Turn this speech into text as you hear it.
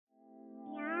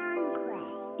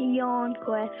Yarn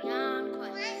Quest. Yarn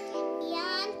Quest.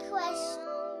 Yarn Quest.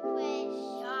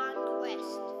 Yarn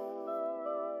Quest.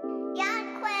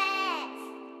 Yarn Quest.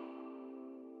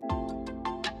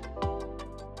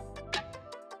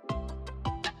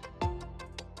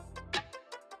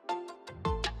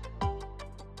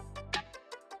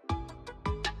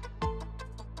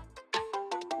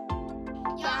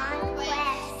 Yarn Quest.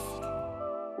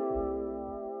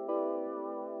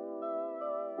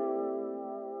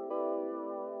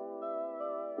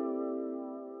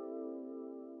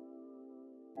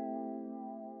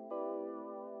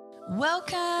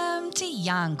 Welcome to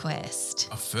Yarn Quest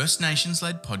A First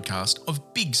Nations-led podcast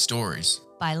of big stories.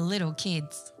 by little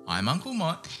kids. I'm Uncle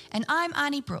Mott. And I'm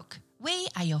Arnie Brooke. We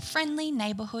are your friendly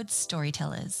neighbourhood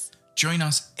storytellers. Join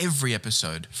us every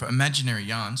episode for imaginary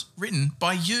yarns written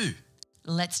by you.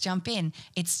 Let's jump in.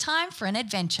 It's time for an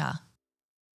adventure.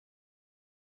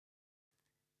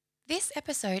 This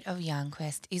episode of Yarn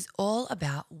Quest is all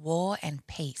about war and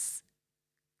peace.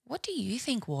 What do you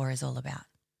think war is all about?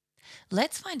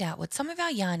 Let's find out what some of our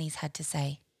yarnies had to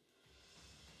say.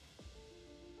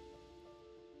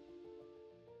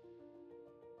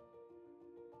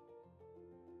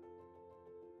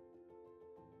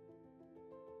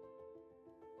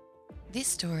 This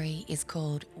story is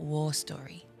called War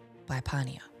Story by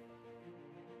Pania.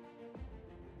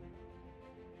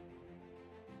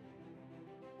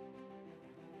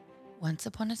 Once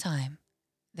upon a time,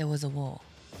 there was a war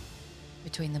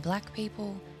between the black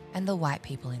people and the white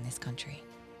people in this country.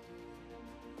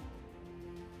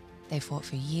 They fought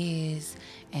for years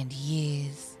and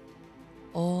years,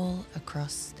 all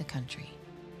across the country.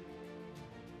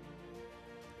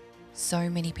 So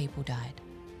many people died.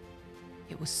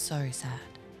 It was so sad.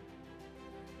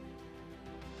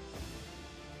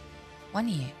 One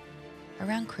year,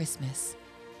 around Christmas,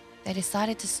 they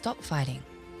decided to stop fighting.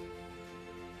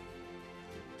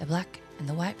 The black and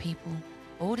the white people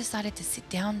all decided to sit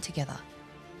down together.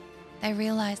 They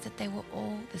realized that they were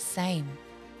all the same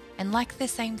and liked the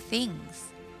same things.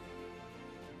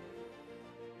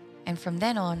 And from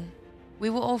then on, we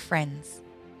were all friends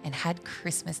and had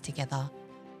Christmas together,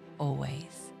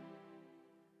 always.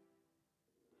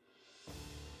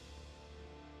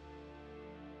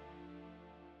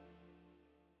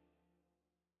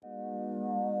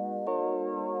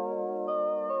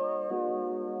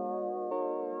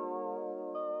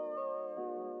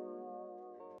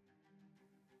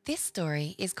 This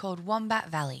story is called Wombat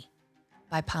Valley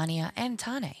by Pania and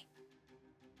Tane.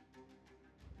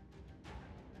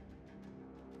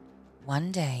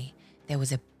 One day, there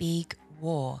was a big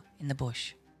war in the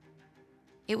bush.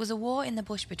 It was a war in the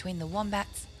bush between the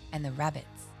wombats and the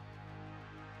rabbits.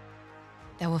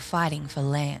 They were fighting for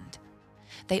land.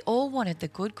 They all wanted the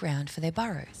good ground for their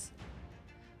burrows.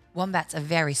 Wombats are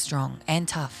very strong and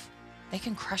tough. They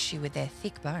can crush you with their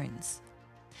thick bones.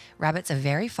 Rabbits are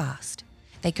very fast.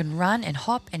 They can run and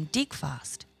hop and dig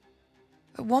fast.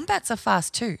 But wombats are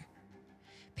fast too.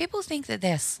 People think that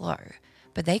they're slow,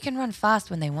 but they can run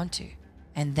fast when they want to,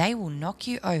 and they will knock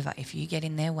you over if you get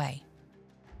in their way.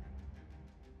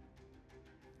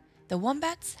 The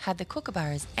wombats had the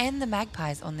kookaburras and the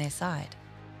magpies on their side.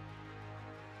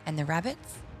 And the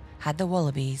rabbits had the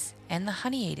wallabies and the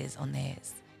honeyeaters on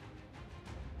theirs.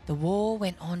 The war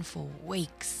went on for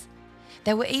weeks.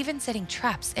 They were even setting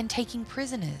traps and taking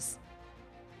prisoners.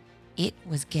 It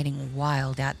was getting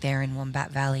wild out there in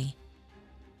Wombat Valley.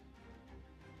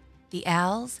 The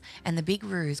owls and the big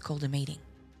roos called a meeting.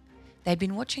 They'd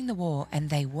been watching the war and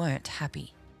they weren't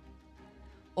happy.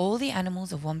 All the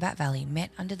animals of Wombat Valley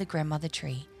met under the grandmother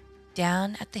tree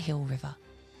down at the Hill River.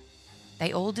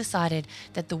 They all decided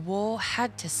that the war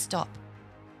had to stop.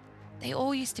 They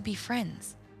all used to be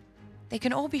friends. They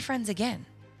can all be friends again.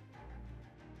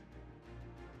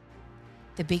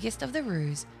 The biggest of the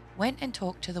roos went and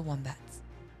talked to the wombats,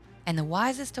 and the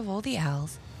wisest of all the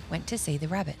owls went to see the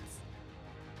rabbits.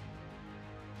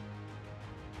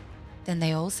 Then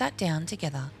they all sat down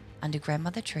together under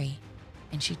Grandmother Tree,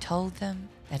 and she told them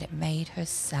that it made her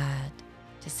sad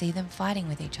to see them fighting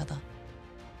with each other.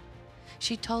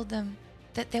 She told them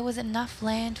that there was enough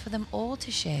land for them all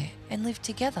to share and live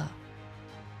together.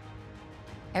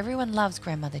 Everyone loves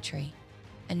Grandmother Tree,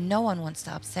 and no one wants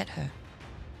to upset her.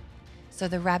 So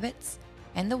the rabbits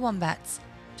and the wombats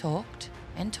talked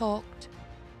and talked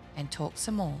and talked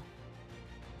some more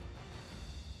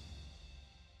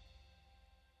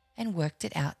and worked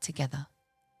it out together.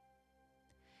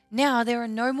 Now there are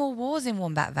no more wars in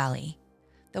Wombat Valley.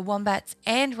 The wombats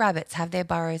and rabbits have their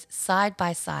burrows side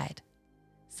by side.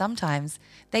 Sometimes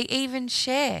they even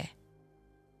share.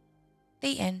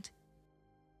 The end.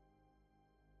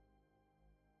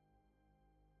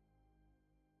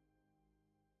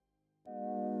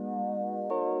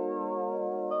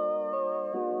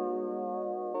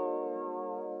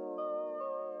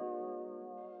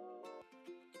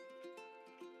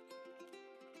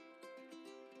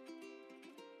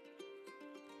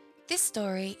 This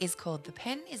story is called The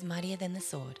Pen is Mightier Than the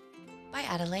Sword by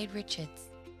Adelaide Richards.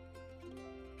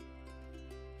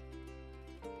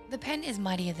 The pen is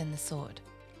mightier than the sword.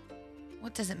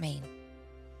 What does it mean?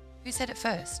 Who said it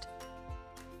first?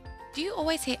 Do you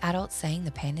always hear adults saying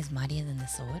the pen is mightier than the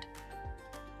sword?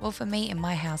 Well, for me, in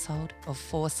my household of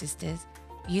 4 sisters,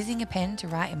 using a pen to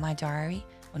write in my diary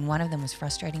when one of them was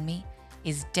frustrating me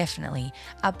is definitely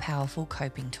a powerful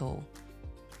coping tool.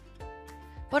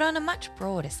 But on a much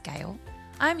broader scale,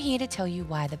 I'm here to tell you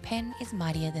why the pen is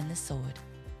mightier than the sword.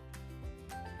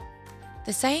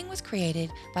 The saying was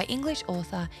created by English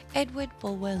author Edward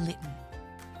Bulwer Lytton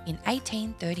in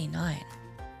 1839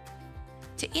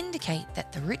 to indicate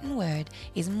that the written word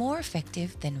is more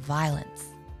effective than violence.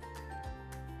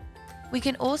 We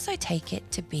can also take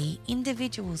it to be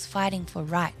individuals fighting for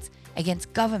rights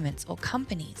against governments or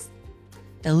companies,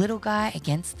 the little guy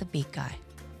against the big guy.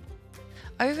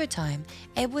 Over time,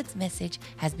 Edward's message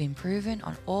has been proven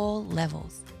on all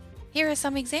levels. Here are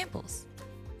some examples.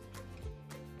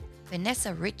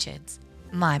 Vanessa Richards,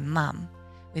 my mum,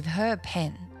 with her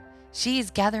pen, she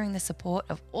is gathering the support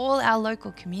of all our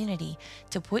local community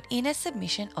to put in a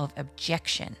submission of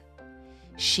objection.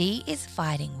 She is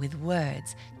fighting with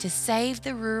words to save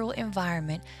the rural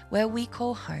environment where we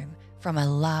call home from a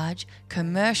large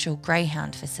commercial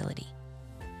greyhound facility.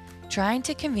 Trying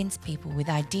to convince people with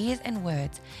ideas and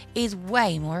words is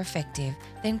way more effective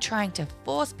than trying to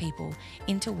force people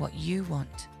into what you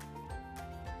want.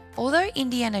 Although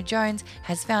Indiana Jones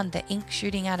has found the ink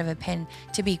shooting out of a pen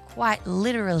to be quite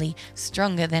literally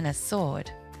stronger than a sword,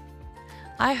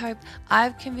 I hope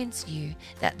I've convinced you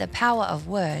that the power of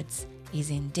words is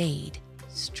indeed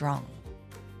strong.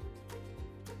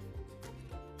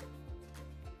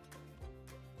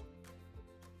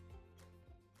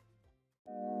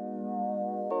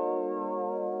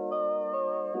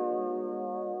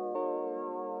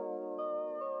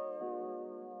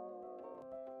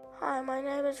 Hi, my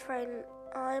name is Frayden.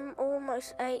 I'm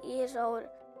almost 8 years old.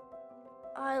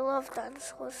 I love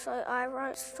dinosaurs, so I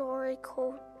wrote a story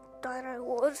called Dino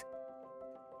Wars.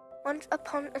 Once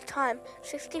upon a time,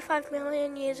 65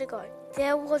 million years ago,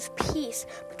 there was peace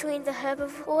between the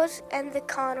herbivores and the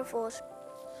carnivores,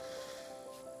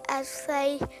 as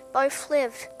they both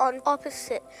lived on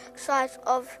opposite sides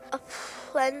of a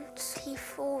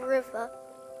plentiful river.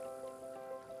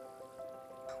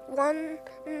 One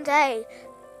day,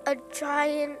 a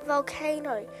giant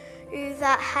volcano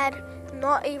that had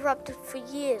not erupted for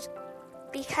years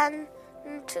began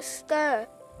to stir.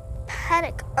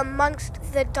 Panic amongst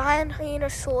the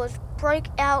dinosaurs broke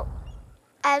out.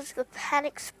 As the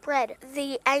panic spread,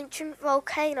 the ancient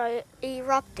volcano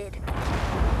erupted.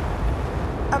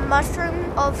 A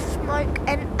mushroom of smoke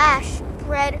and ash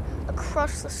spread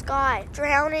across the sky,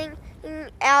 drowning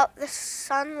out the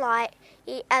sunlight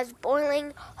as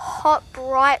boiling hot,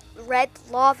 bright red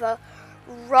lava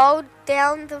rolled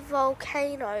down the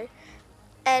volcano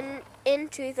and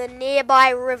into the nearby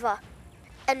river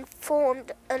and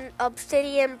formed an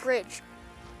obsidian bridge.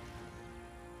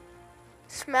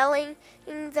 Smelling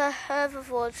the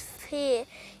herbivores' fear,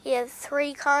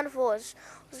 3 carnivores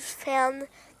found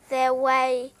their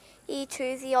way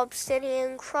to the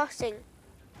obsidian crossing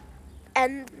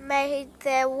and made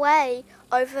their way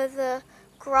over the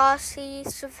grassy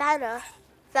savanna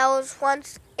that was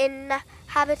once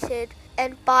inhabited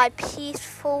and by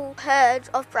peaceful herds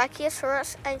of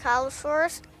Brachiosaurus,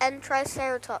 Ankylosaurus, and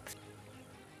Triceratops.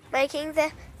 Making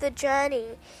the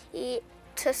journey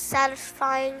to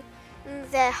satisfying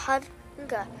their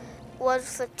hunger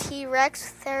was the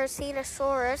T-Rex,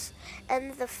 Therizinosaurus,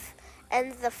 and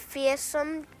the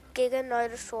fearsome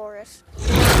Giganotosaurus.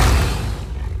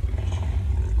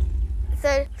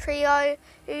 The trio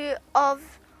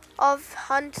of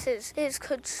hunters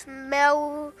could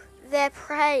smell their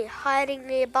prey hiding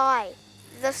nearby.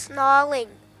 The snarling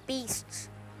beasts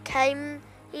came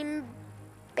in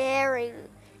bearing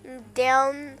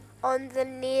down on the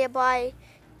nearby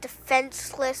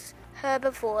defenseless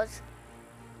herbivores,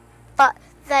 but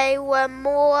they were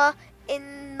more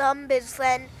in numbers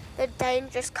than the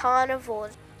dangerous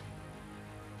carnivores.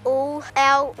 All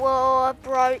out war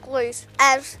broke loose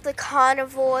as the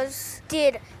carnivores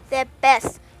did their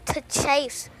best to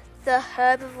chase the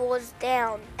herbivores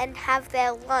down and have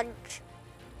their lunch.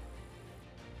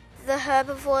 The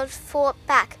herbivores fought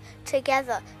back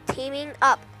together, teaming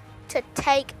up to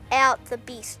take out the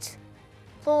beasts.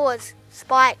 Claws,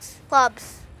 spikes,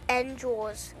 clubs, and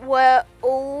jaws were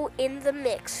all in the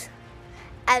mix.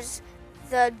 As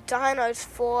the dinos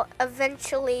fought,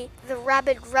 eventually the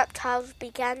rabid reptiles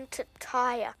began to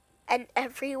tire, and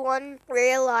everyone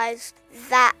realized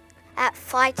that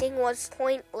fighting was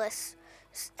pointless.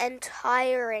 and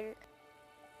tiring,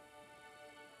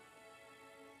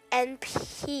 and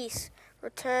peace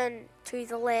return to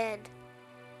the land.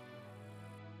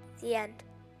 The end.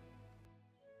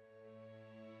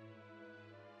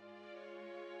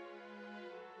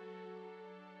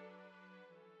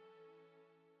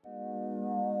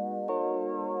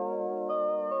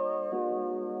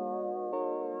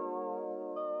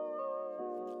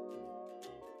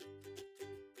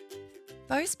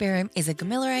 Bo Sperum is a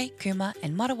Gamilaroi, Kuma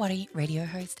and Matawari radio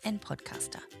host and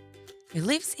podcaster who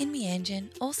lives in Meanjin,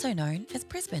 also known as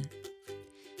Brisbane.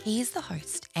 He is the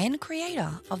host and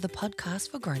creator of the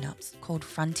podcast for grown-ups called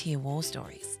Frontier War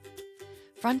Stories.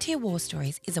 Frontier War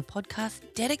Stories is a podcast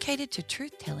dedicated to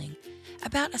truth-telling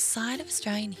about a side of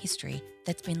Australian history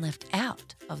that's been left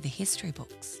out of the history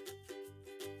books.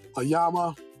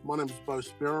 Ayama, my name is Bo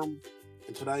Sperum,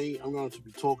 and today I'm going to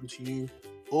be talking to you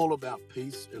all about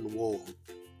peace and war.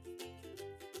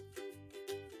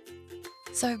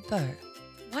 So, Bo,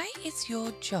 why is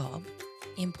your job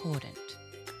important?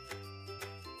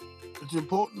 It's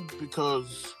important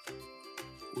because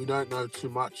we don't know too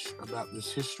much about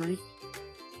this history,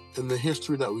 and the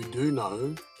history that we do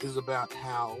know is about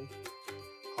how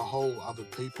a whole other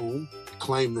people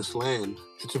claim this land.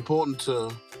 It's important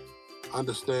to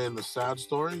understand the sad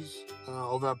stories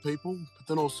of our people, but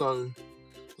then also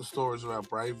the stories of our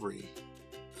bravery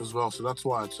as well. So that's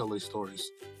why I tell these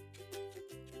stories.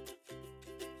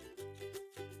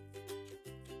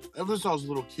 Ever since I was a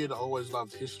little kid, I always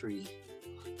loved history.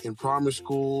 In primary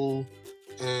school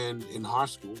and in high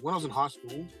school. When I was in high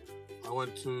school, I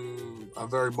went to a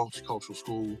very multicultural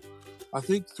school. I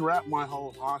think throughout my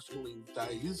whole high schooling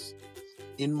days,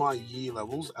 in my year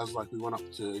levels, as like we went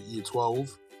up to year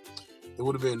 12, there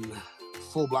would have been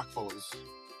 4 blackfellas.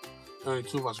 Only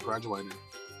 2 of us graduated.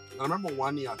 And I remember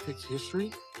one year I picked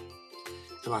history,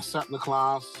 and I sat in the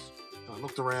class, and I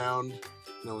looked around, and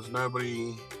there was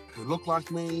nobody who looked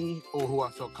like me or who I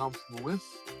felt comfortable with.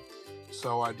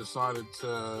 So I decided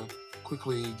to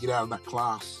quickly get out of that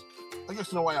class. I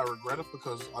guess in a way I regret it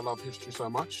because I love history so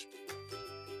much,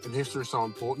 and history is so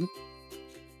important.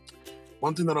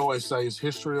 One thing that I always say is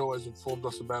history always informed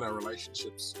us about our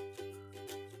relationships.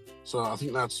 So I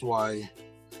think that's why,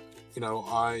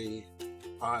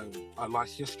 I like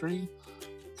history,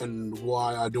 and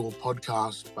why I do a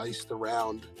podcast based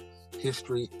around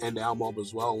history and our mob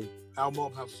as well. Our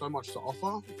mob have so much to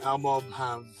offer. Our mob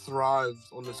have thrived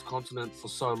on this continent for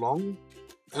so long,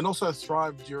 and also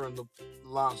thrived during the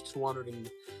last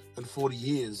 240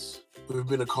 years. We've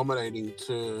been accommodating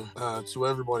to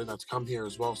everybody that's come here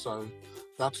as well. So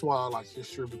that's why I like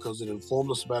history, because it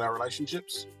informed us about our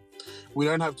relationships. We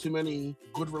don't have too many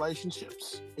good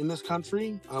relationships in this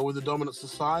country with a dominant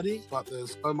society, but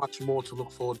there's so much more to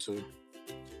look forward to.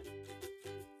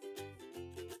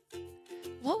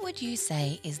 What would you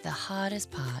say is the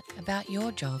hardest part about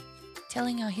your job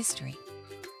telling our history?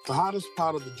 The hardest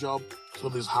part of the job are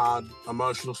these hard,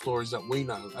 emotional stories that we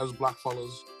know. As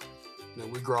blackfellas,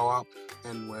 we grow up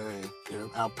and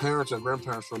our parents, our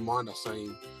grandparents remind us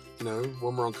saying,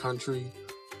 when we're on country,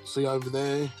 see over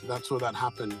there, that's where that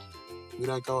happened. We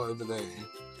don't go over there.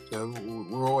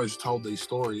 We're always told these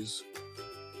stories,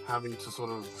 having to sort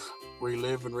of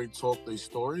relive and re-talk these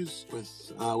stories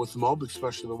with mob,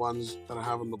 especially the ones that I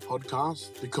have on the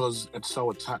podcast, because it's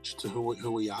so attached to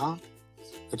who we are.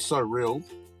 It's so real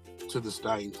to this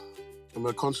day. And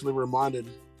we're constantly reminded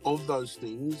of those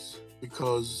things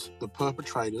because the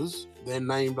perpetrators, they're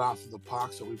named after the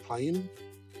parks that we play in,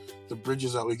 the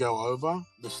bridges that we go over,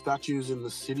 the statues in the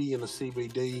city and the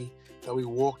CBD that we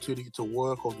walk to get to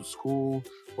work or to school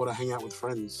or to hang out with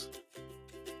friends.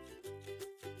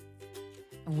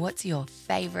 What's your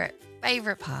favourite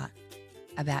part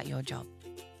about your job?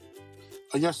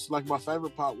 I guess my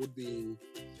favourite part would be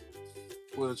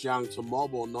when it's young to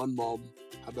mob or non-mob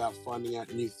about finding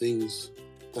out new things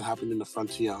that happen in the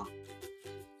frontier.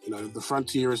 The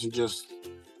frontier isn't just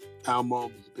our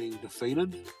mob being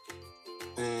defeated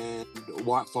and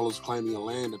white fellas claiming a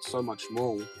land. It's so much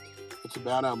more. It's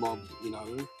about our mob,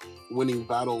 winning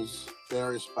battles,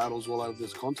 various battles all over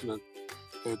this continent.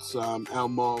 It's our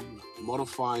mob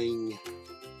modifying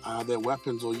their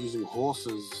weapons or using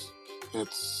horses.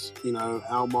 It's,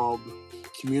 our mob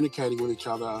communicating with each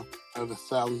other over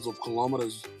thousands of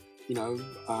kilometers,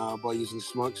 by using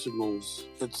smoke signals.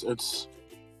 It's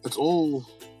all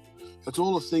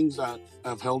the things that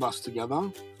have held us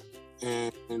together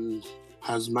and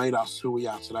has made us who we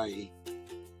are today.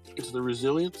 It's the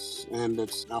resilience and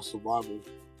it's our survival.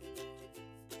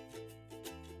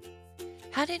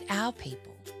 How did our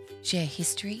people share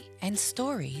history and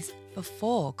stories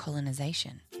before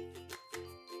colonisation?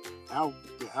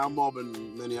 our mob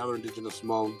and many other Indigenous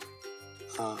mobs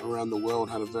around the world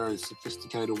had a very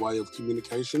sophisticated way of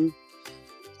communication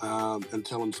and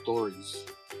telling stories.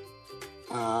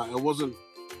 It wasn't,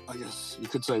 I guess you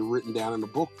could say, written down in a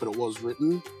book, but it was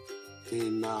written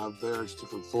in various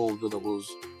different forms, whether it was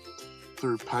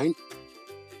through paint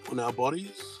on our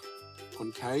bodies,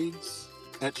 on caves,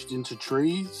 etched into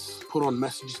trees, put on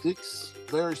message sticks,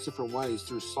 various different ways,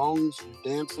 through songs, through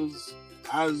dances.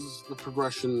 As the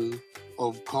progression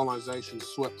of colonisation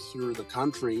swept through the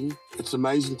country, it's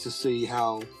amazing to see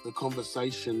how the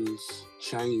conversations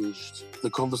changed. The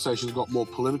conversations got more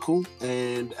political,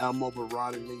 and our mob were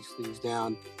writing these things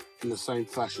down in the same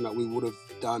fashion that we would have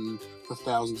done for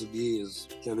thousands of years.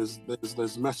 You know,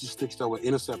 there's message sticks that were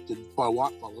intercepted by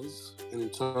white fellas and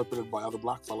interpreted by other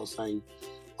black fellas saying,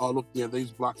 oh, look, you know, these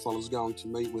black fellas are going to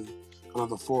meet with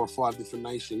another 4 or 5 different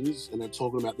nations, and they're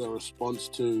talking about their response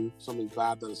to something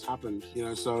bad that has happened. You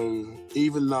know, so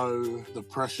even though the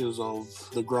pressures of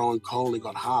the growing colony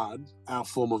got hard, our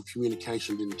form of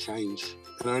communication didn't change.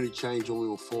 It only changed when we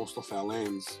were forced off our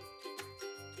lands.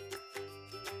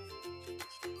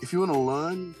 If you want to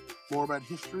learn more about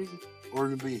history or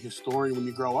even be a historian when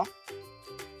you grow up,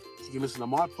 you can listen to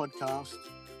my podcast,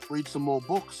 read some more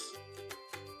books,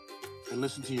 and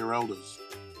listen to your elders,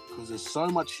 because there's so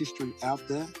much history out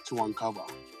there to uncover.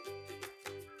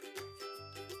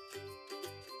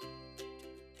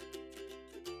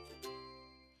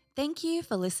 Thank you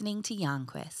for listening to Yarn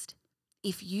Quest.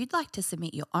 If you'd like to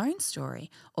submit your own story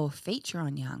or feature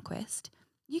on Yarn Quest,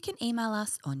 you can email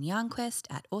us on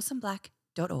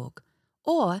yarnquest@awesomeblack.org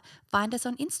or find us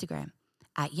on Instagram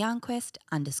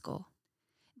 @yarnquest_.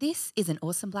 This is an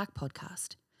Awesome Black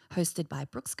podcast, hosted by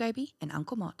Brooke Scobie and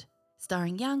Uncle Mott,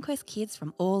 starring Yarn Quest kids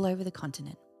from all over the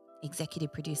continent.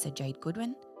 Executive producer Jade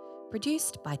Goodwin,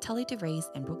 produced by Tully DeVries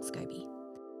and Brooke Scobie,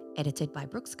 edited by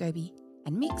Brooke Scobie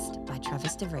and mixed by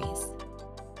Travis DeVries.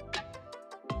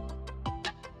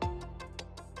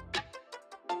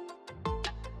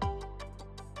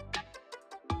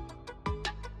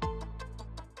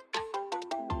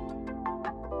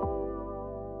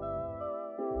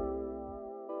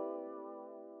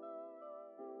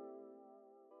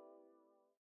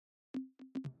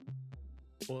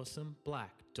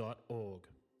 awesomeblack.org.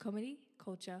 Comedy,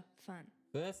 culture, fun.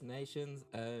 First Nations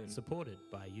own. Supported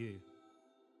by you.